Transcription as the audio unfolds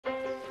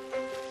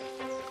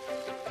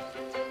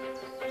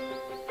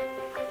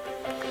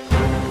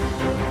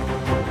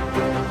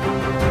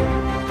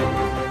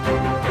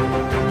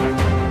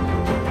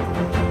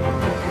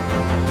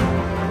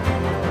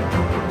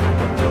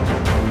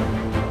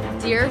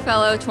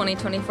fellow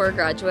 2024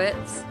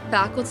 graduates,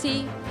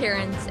 faculty,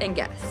 parents, and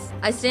guests.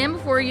 I stand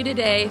before you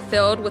today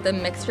filled with a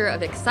mixture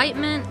of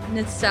excitement,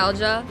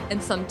 nostalgia,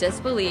 and some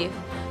disbelief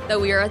that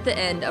we are at the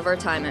end of our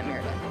time at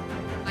Meredith.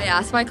 I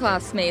asked my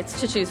classmates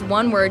to choose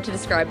one word to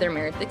describe their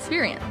Meredith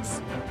experience.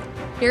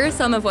 Here are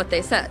some of what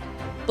they said.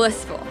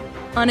 Blissful,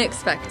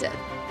 unexpected,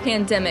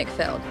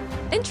 pandemic-filled,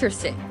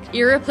 interesting,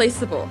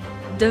 irreplaceable,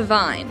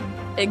 divine,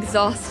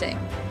 exhausting,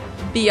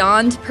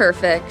 beyond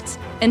perfect,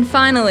 and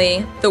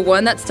finally, the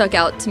one that stuck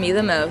out to me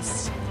the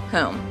most,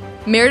 home.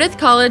 Meredith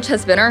College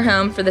has been our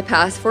home for the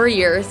past 4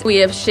 years. We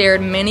have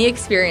shared many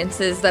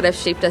experiences that have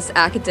shaped us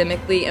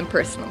academically and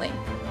personally.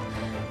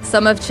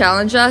 Some have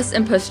challenged us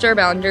and pushed our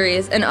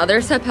boundaries, and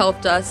others have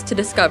helped us to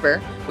discover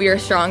we are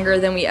stronger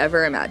than we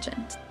ever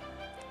imagined.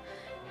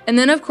 And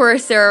then, of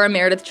course, there are our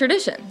Meredith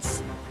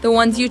traditions, the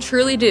ones you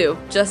truly do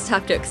just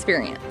have to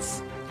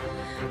experience.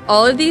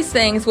 All of these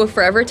things will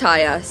forever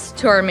tie us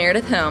to our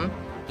Meredith home,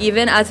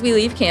 even as we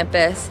leave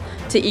campus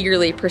to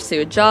eagerly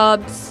pursue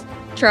jobs,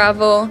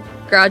 travel,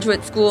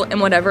 graduate school, and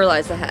whatever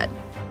lies ahead.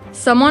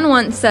 Someone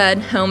once said,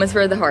 home is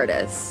where the heart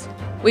is.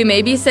 We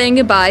may be saying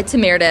goodbye to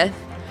Meredith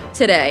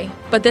today,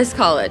 but this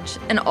college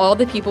and all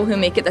the people who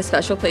make it the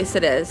special place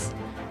it is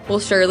will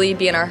surely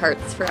be in our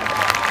hearts forever.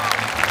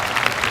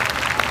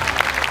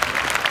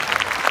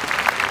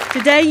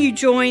 Today you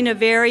join a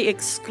very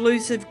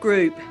exclusive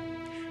group,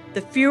 the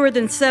fewer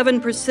than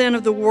 7%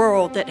 of the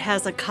world that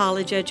has a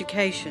college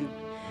education.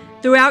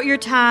 Throughout your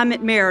time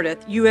at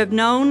Meredith, you have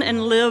known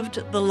and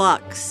lived the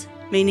Lux,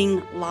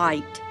 meaning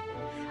light,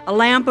 a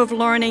lamp of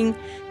learning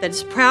that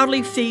is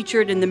proudly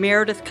featured in the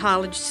Meredith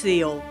College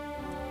seal.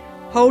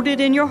 Hold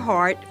it in your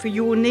heart, for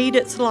you will need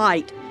its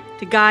light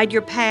to guide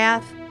your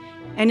path,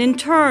 and in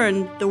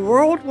turn, the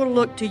world will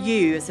look to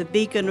you as a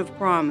beacon of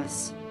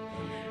promise.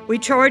 We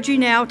charge you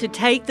now to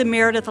take the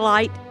Meredith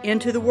light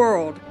into the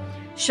world,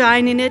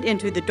 shining it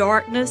into the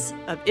darkness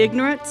of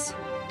ignorance,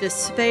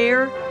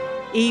 despair,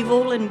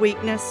 evil, and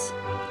weakness.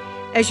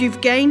 As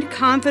you've gained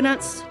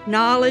confidence,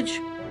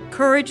 knowledge,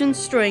 courage, and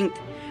strength,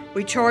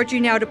 we charge you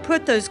now to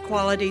put those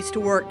qualities to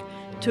work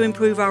to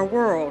improve our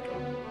world.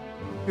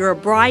 You're a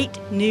bright,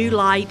 new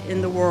light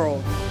in the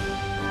world.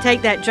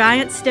 Take that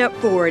giant step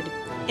forward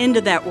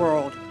into that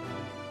world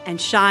and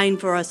shine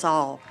for us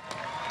all.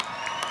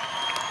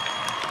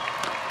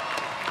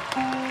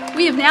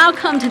 We have now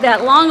come to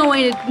that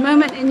long-awaited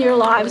moment in your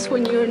lives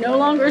when you are no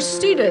longer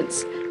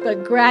students,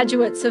 but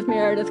graduates of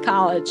Meredith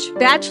College.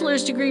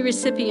 Bachelor's degree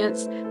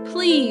recipients,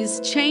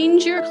 please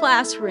change your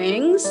class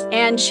rings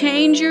and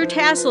change your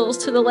tassels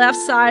to the left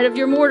side of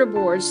your mortar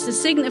boards to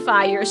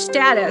signify your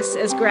status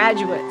as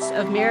graduates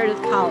of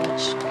Meredith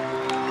College.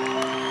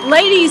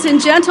 Ladies and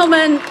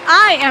gentlemen,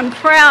 I am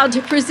proud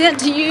to present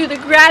to you the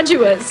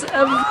graduates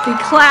of the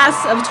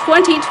class of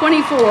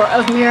 2024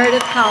 of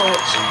Meredith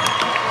College.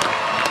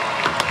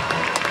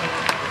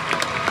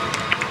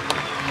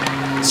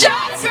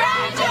 Just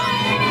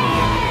graduated!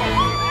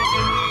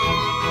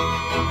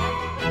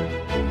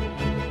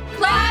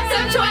 Class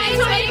of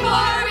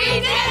 2024, we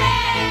did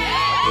it!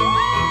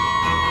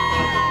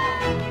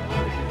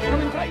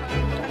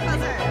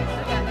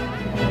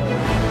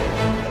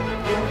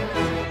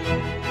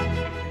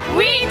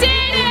 We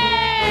did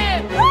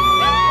it!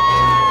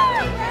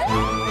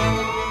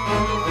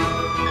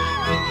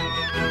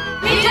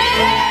 We did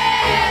it!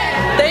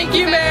 Thank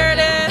you,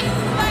 Meredith.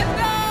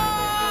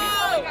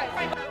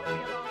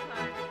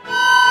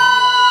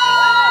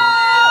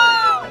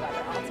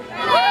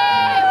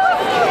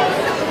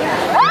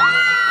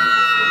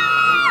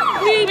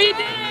 We did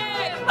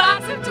it!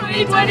 Class of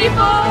 2024!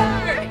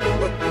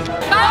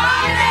 Bye!